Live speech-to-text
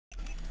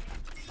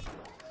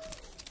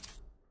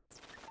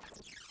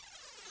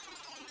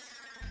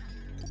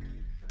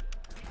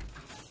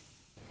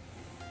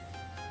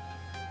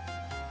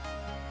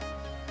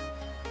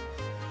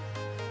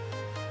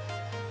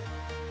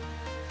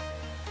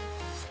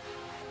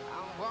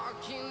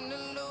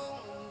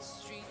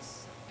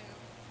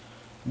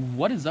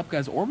What is up,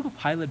 guys?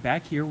 Orbital-Pilot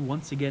back here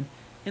once again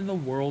in the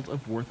world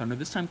of Warthunder.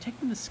 This time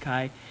taking the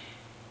sky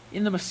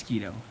in the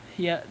Mosquito.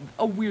 Yeah,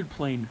 a weird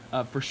plane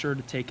for sure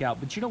to take out.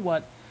 But you know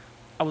what?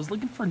 I was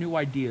looking for new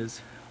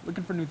ideas,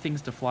 looking for new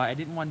things to fly. I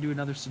didn't want to do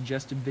another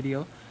suggested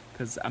video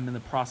because I'm in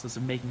the process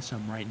of making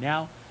some right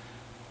now.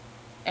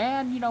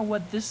 And you know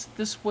what? This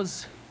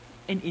was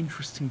an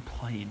interesting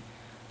plane.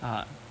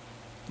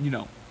 You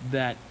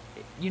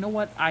know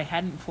what? I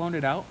hadn't flown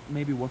it out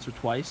maybe once or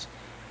twice.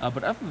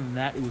 But other than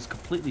that, it was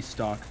completely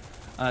stock.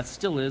 It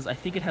still is. I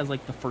think it has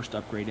like the first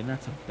upgrade, and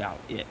that's about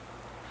it.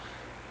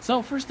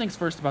 So first things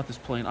first about this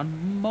plane.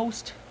 On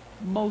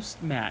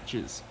most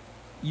matches,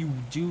 you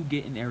do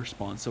get an air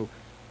spawn. So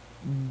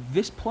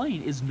this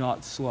plane is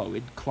not slow.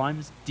 It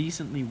climbs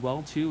decently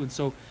well too, and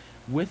so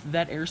with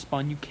that air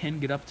spawn, you can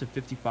get up to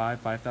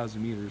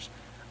 5,000 meters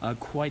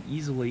quite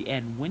easily.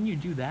 And when you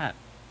do that,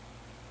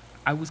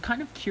 I was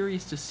kind of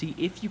curious to see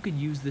if you could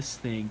use this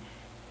thing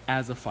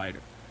as a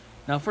fighter.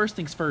 Now, first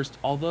things first,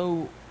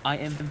 although I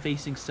am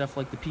facing stuff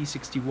like the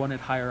P-61 at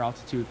higher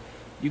altitude,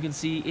 you can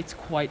see it's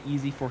quite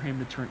easy for him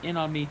to turn in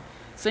on me.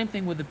 Same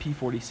thing with the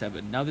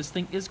P-47. Now, this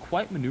thing is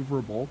quite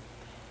maneuverable,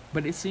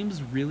 but it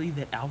seems really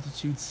that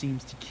altitude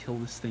seems to kill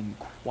this thing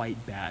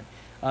quite bad.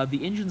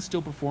 The engines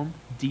still perform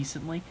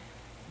decently,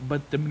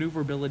 but the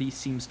maneuverability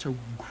seems to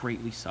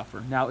greatly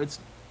suffer. Now,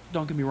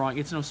 don't get me wrong,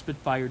 it's no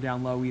Spitfire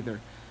down low either,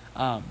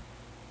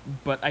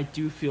 but I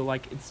do feel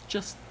like it's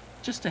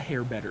just a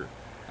hair better.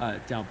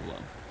 Down below.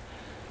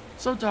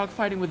 So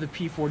dogfighting with the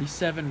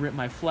P-47 ripped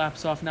my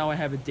flaps off. Now I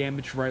have a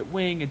damaged right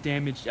wing, a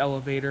damaged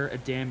elevator,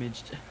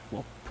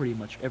 well, pretty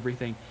much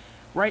everything.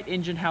 Right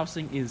engine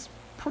housing is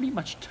pretty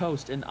much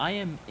toast, and I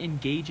am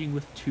engaging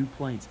with two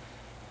planes.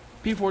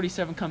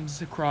 P-47 comes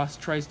across,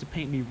 tries to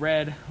paint me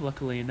red.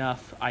 Luckily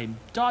enough, I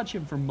dodge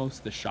him for most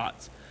of the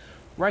shots.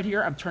 Right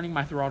here, I'm turning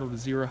my throttle to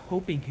 0,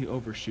 hoping he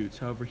overshoots.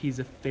 However, he's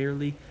a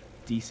fairly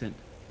decent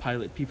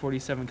pilot.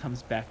 P-47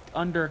 comes back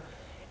under,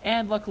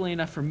 and luckily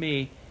enough for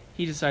me,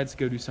 he decides to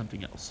go do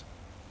something else.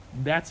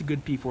 That's a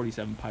good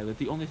P-47 pilot.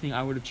 The only thing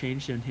I would have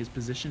changed in his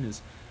position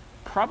is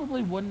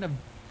probably wouldn't have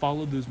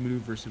followed those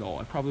maneuvers at all.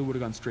 I probably would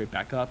have gone straight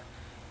back up.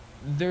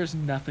 There's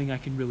nothing I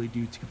can really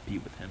do to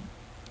compete with him.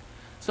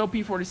 So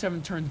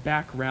P-47 turns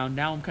back around.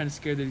 Now I'm kind of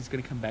scared that he's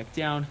going to come back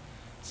down.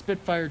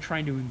 Spitfire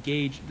trying to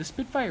engage. The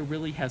Spitfire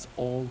really has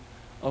all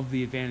of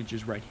the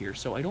advantages right here,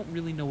 so I don't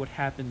really know what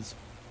happens.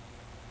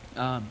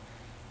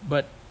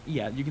 But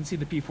yeah, you can see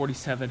the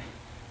P-47.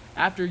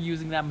 After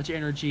using that much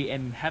energy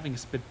and having a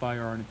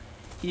Spitfire on him,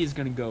 he is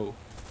going to go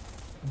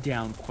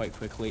down quite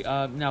quickly.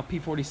 Now,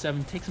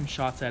 P-47 takes some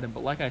shots at him,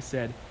 but like I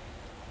said,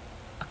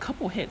 a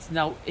couple hits.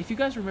 Now, if you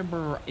guys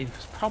remember, it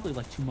was probably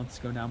like 2 months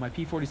ago now, my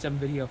P-47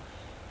 video,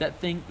 that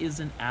thing is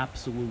an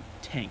absolute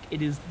tank.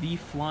 It is the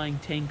flying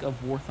tank of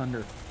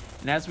Warthunder.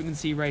 And as we can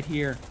see right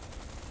here,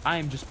 I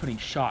am just putting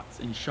shots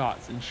and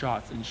shots and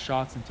shots and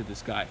shots into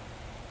this guy.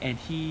 And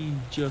he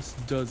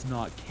just does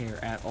not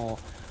care at all.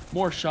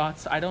 More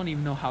shots. I don't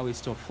even know how he's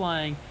still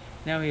flying.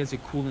 Now he has a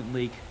coolant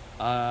leak.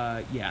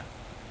 Yeah.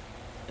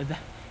 That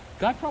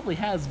guy probably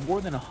has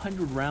more than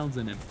 100 rounds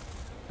in him.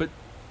 But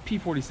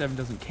P-47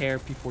 doesn't care.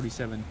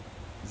 P-47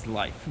 is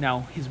life.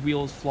 Now, his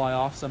wheels fly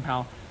off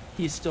somehow.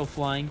 He's still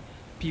flying.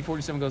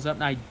 P-47 goes up.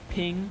 Now I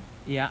ping.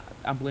 Yeah,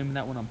 I'm blaming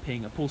that one on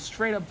ping. I pull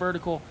straight up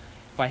vertical.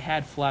 If I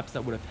had flaps,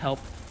 that would have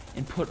helped.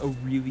 And put a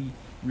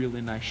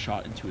really nice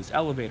shot into his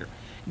elevator.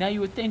 Now, you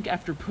would think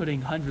after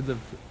putting hundreds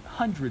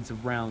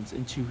of rounds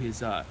into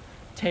his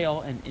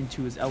tail and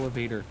into his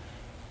elevator,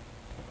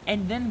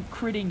 and then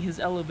critting his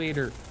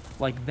elevator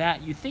like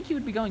that, you'd think he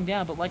would be going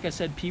down, but like I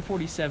said,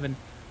 P-47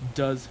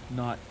 does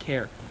not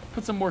care.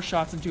 Put some more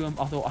shots into him,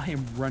 although I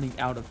am running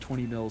out of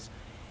 20 mils,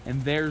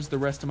 and there's the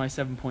rest of my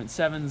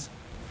 7.7s.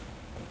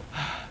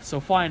 So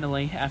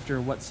finally,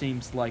 after what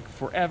seems like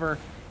forever,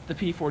 the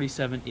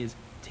P-47 is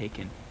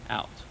taken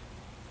out.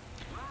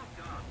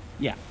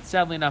 Yeah,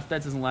 sadly enough,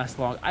 that doesn't last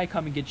long. I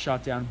come and get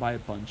shot down by a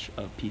bunch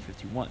of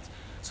P-51s.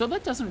 So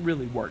that doesn't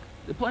really work.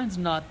 The plane's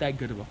not that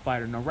good of a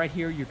fighter. Now right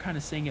here, you're kind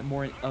of seeing it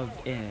more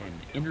of an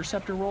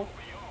interceptor role.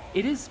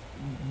 It is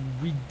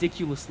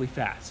ridiculously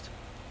fast.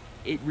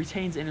 It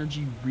retains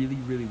energy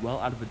really well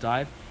out of a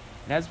dive.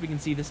 And as we can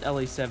see, this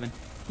LA-7,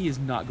 he is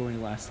not going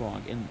to last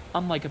long. And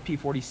unlike a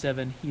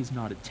P-47, he is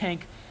not a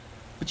tank.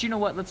 But you know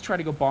what? Let's try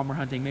to go bomber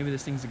hunting. Maybe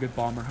this thing's a good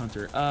bomber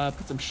hunter.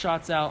 Put some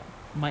shots out.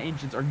 My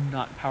engines are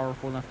not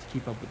powerful enough to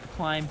keep up with the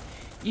climb,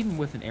 even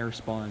with an air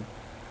spawn.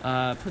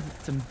 Put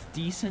some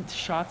decent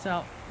shots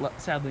out.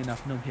 Sadly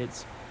enough, no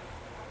hits.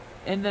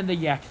 And then the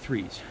Yak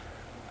 3s.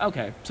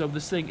 Okay, so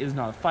this thing is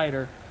not a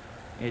fighter.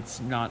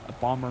 It's not a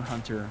bomber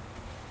hunter.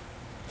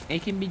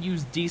 It can be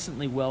used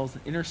decently well as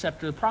an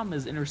interceptor. The problem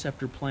is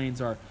interceptor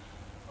planes are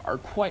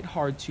quite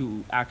hard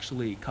to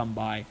actually come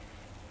by.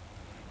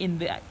 In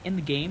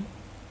the game,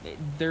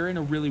 they're in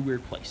a really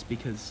weird place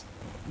because,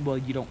 well,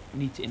 you don't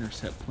need to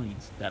intercept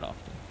planes that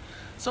often.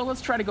 So let's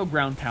try to go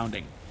ground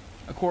pounding.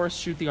 Of course,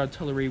 shoot the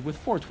artillery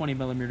with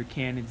 420mm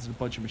cannons and a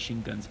bunch of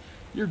machine guns.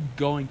 You're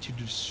going to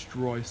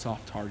destroy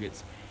soft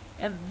targets.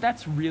 And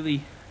that's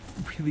really,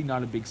 really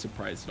not a big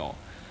surprise at all.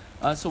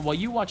 So while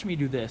you watch me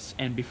do this,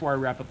 and before I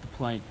wrap up the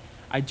plane,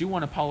 I do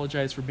want to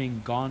apologize for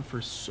being gone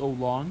for so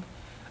long.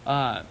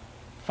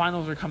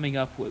 Finals are coming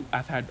up.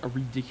 I've had a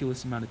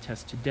ridiculous amount of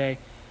tests today.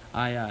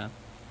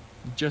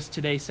 Just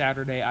today,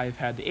 Saturday, I've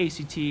had the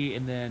ACT,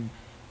 and then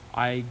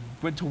I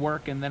went to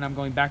work, and then I'm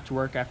going back to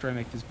work after I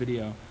make this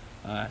video.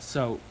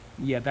 So,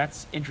 yeah,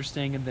 that's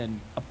interesting. And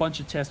then a bunch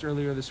of tests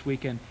earlier this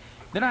weekend.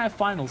 Then I have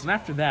finals, and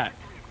after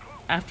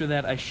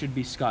that, I should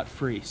be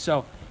scot-free.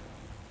 So,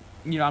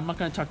 you know, I'm not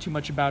going to talk too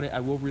much about it. I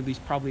will release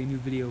probably a new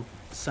video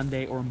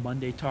Sunday or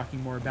Monday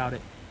talking more about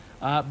it.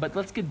 But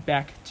let's get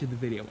back to the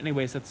video.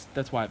 Anyways,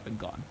 that's why I've been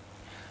gone.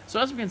 So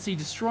as we can see,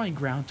 destroying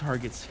ground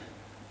targets,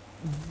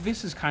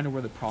 this is kind of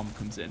where the problem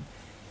comes in.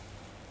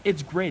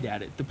 It's great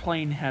at it. The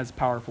plane has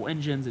powerful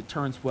engines, it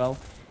turns well,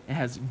 it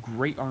has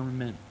great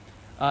armament.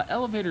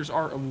 Elevators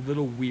are a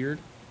little weird,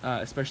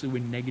 especially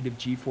with negative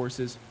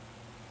G-forces.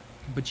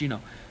 But you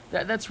know,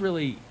 that's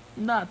really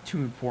not too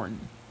important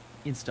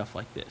in stuff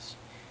like this.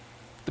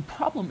 The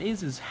problem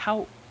is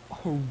how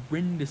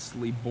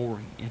horrendously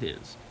boring it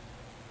is.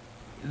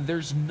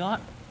 There's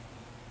not...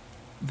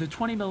 The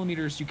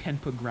 20mm you can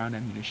put ground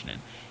ammunition in,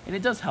 and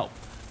it does help.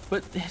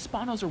 But the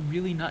Hispanos are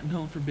really not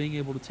known for being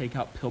able to take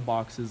out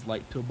pillboxes,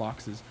 light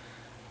pillboxes.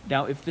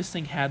 Now, if this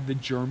thing had the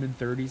German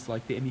 30s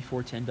like the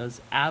ME-410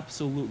 does,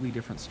 absolutely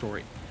different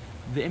story.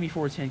 The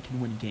ME-410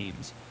 can win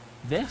games.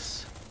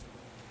 This,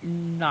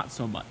 not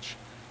so much.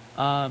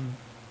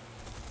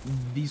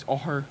 These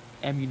are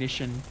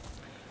ammunition.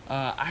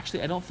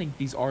 Actually, I don't think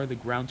these are the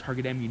ground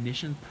target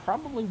ammunition.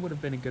 Probably would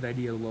have been a good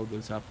idea to load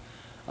those up.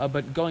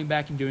 But going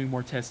back and doing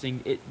more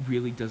testing, it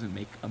really doesn't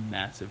make a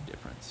massive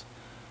difference.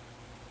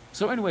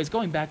 So anyways,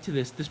 going back to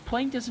this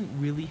plane doesn't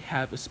really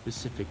have a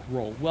specific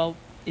role. Well,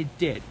 it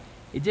did.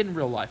 It did in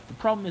real life. The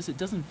problem is it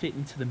doesn't fit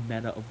into the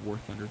meta of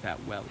Warthunder that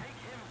well.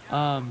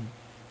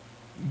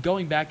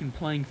 Going back and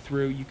playing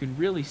through, you can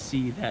really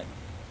see that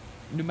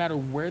no matter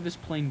where this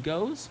plane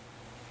goes,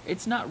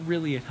 it's not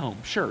really at home.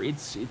 Sure,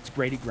 it's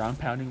great at ground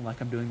pounding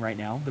like I'm doing right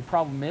now. The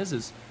problem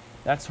is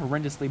that's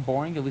horrendously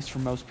boring, at least for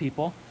most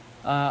people.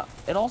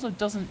 It also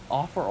doesn't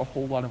offer a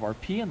whole lot of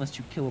RP unless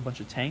you kill a bunch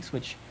of tanks,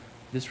 which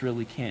this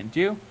really can't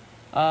do.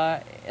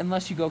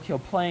 Unless you go kill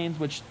planes,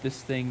 which this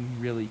thing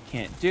really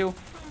can't do.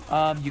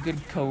 You could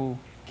go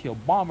kill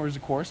bombers,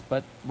 of course,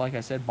 but like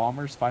I said,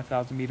 bombers,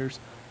 5,000 meters.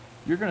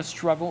 You're going to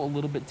struggle a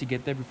little bit to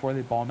get there before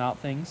they bomb out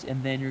things,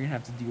 and then you're going to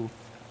have to deal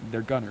with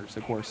their gunners,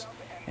 of course.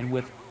 And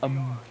with a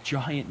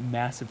giant,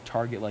 massive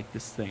target like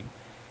this thing,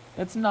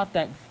 that's not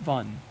that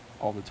fun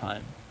all the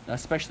time.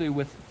 Especially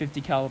with 50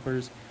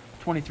 calibers,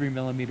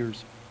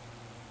 23mm,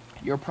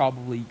 you're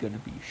probably going to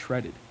be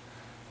shredded.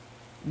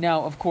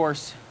 Now, of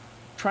course,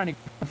 trying to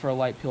go for a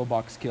light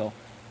pillbox kill,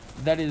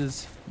 that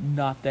is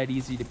not that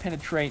easy to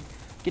penetrate.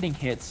 Getting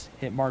hits,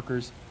 hit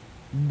markers,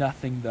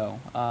 nothing though.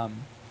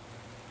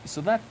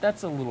 So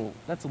that's a little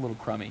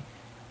crummy.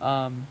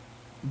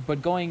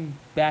 But going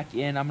back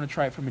in, I'm going to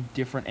try it from a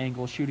different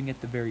angle, shooting at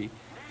the very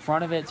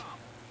front of it.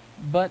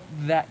 But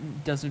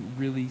that doesn't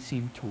really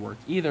seem to work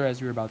either,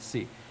 as you're about to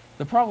see.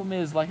 The problem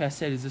is, like I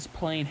said, is this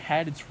plane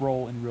had its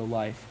role in real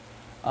life,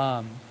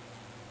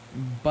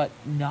 but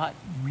not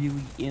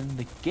really in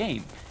the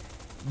game.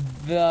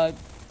 The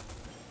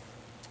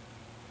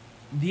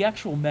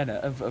actual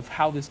meta of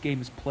how this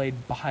game is played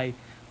by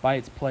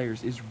its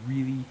players is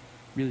really,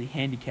 really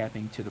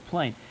handicapping to the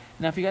plane.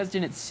 Now, if you guys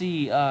didn't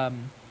see,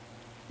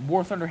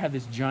 Warthunder had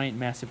this giant,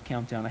 massive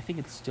countdown. I think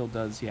it still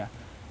does, yeah.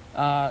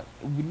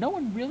 No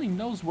one really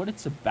knows what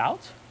it's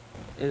about,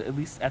 at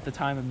least at the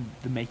time of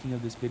the making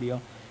of this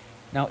video.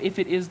 Now, if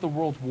it is the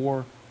World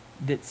War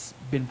that's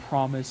been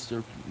promised,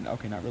 or,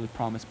 okay, not really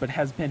promised, but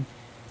has been,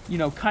 you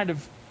know, kind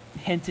of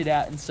hinted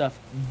at and stuff,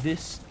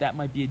 that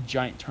might be a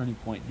giant turning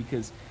point,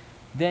 because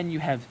then you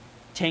have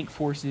tank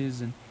forces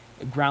and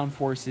ground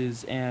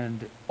forces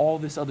and all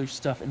this other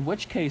stuff, in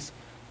which case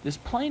this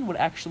plane would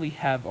actually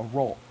have a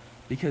role,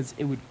 because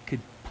it could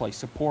play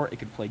support, it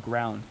could play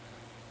ground.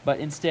 But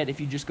instead, if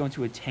you just go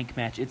into a tank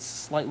match, it's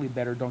slightly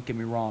better, don't get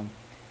me wrong.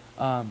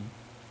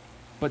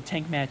 But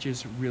tank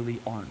matches really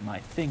aren't my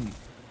thing,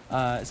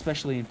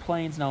 especially in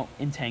planes. Now,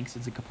 in tanks,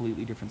 it's a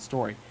completely different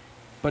story.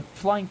 But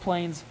flying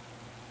planes,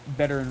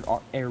 better and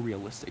air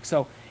realistic.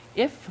 So,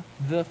 if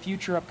the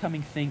future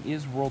upcoming thing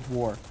is World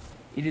War,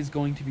 it is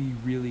going to be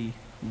really,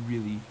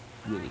 really,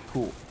 really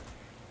cool.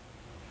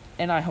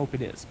 And I hope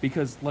it is,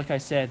 because, like I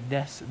said,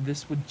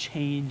 this would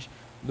change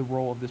the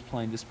role of this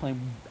plane. This plane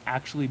would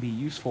actually be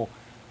useful,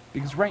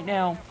 because right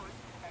now,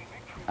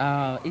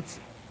 don't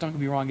get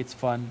me wrong, it's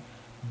fun,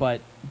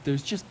 but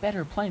there's just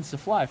better planes to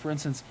fly. For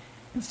instance,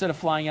 instead of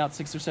flying out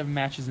 6 or 7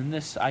 matches in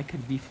this, I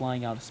could be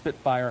flying out a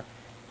Spitfire,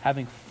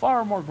 having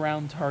far more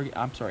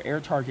air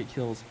target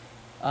kills.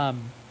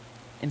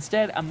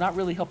 Instead, I'm not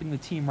really helping the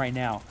team right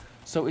now.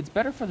 So it's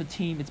better for the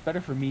team, it's better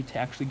for me to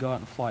actually go out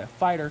and fly a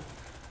fighter.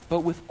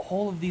 But with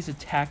all of these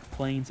attack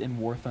planes in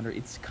War Thunder,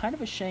 it's kind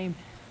of a shame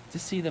to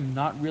see them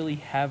not really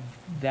have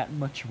that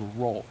much of a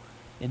role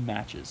in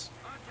matches.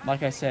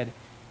 Like I said,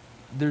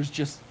 there's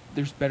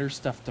better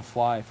stuff to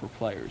fly for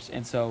players,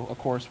 and so of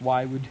course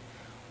why would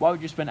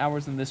you spend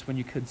hours on this when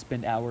you could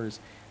spend hours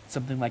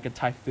something like a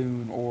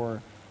Typhoon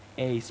or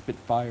a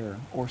Spitfire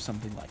or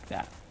something like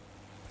that.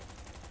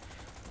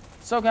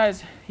 So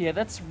guys, yeah,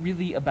 that's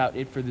really about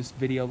it for this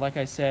video. Like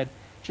I said,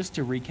 just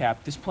to recap,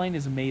 this plane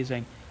is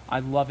amazing. I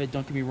love it,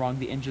 don't get me wrong,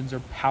 the engines are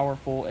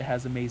powerful, it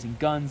has amazing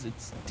guns,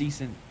 it's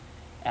decent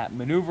at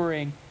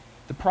maneuvering.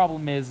 The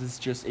problem is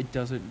just it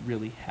doesn't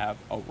really have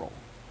a role.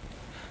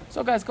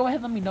 So guys, go ahead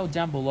and let me know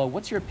down below,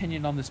 what's your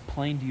opinion on this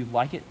plane? Do you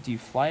like it? Do you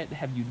fly it?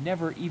 Have you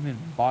never even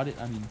bought it?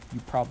 I mean, you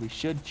probably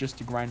should, just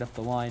to grind up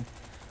the line.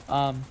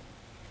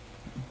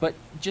 But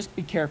just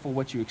be careful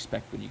what you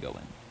expect when you go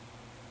in.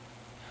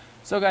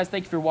 So guys,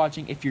 thank you for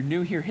watching. If you're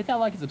new here, hit that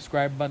like and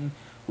subscribe button.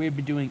 We have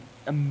been doing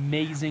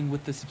amazing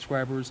with the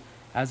subscribers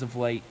as of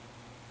late.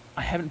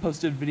 I haven't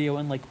posted a video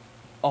in like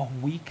a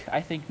week,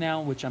 I think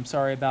now, which I'm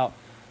sorry about,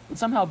 but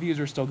somehow views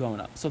are still going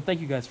up. So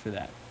thank you guys for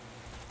that.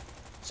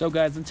 So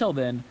guys, until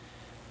then,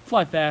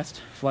 fly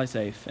fast, fly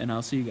safe, and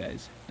I'll see you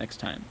guys next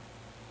time.